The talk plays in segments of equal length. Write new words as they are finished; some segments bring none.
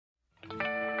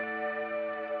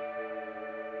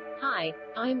Hi,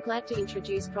 I am glad to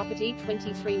introduce property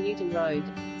 23 Newton Road,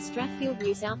 Strathfield,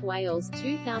 New South Wales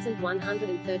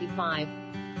 2135.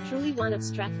 Truly one of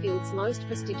Strathfield's most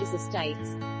prestigious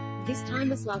estates. This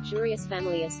timeless luxurious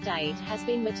family estate has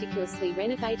been meticulously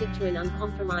renovated to an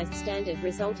uncompromised standard,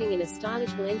 resulting in a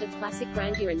stylish blend of classic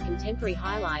grandeur and contemporary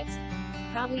highlights.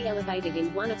 Proudly elevated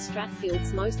in one of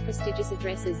Strathfield's most prestigious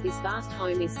addresses, this vast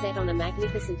home is set on a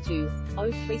magnificent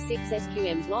 2,036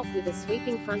 SQM block with a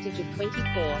sweeping frontage of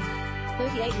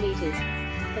 24.38 meters.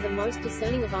 For the most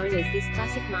discerning of owners, this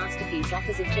classic masterpiece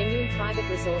offers a genuine private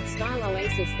resort-style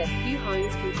oasis that few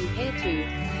homes can compare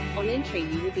to. On entry,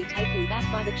 you will be taken back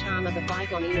by the charm of a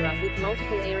bygone era, with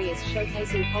multiple areas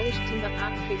showcasing polished timber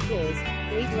carpentry floors,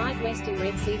 lead light west and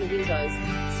red cedar windows,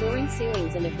 soaring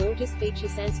ceilings and a gorgeous feature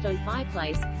sandstone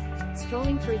fireplace.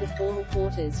 Strolling through the formal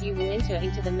quarters, you will enter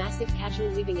into the massive casual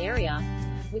living area.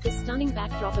 With a stunning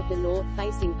backdrop of the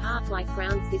north-facing park-like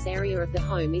grounds, this area of the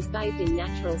home is bathed in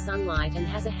natural sunlight and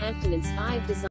has a Hampton-inspired design.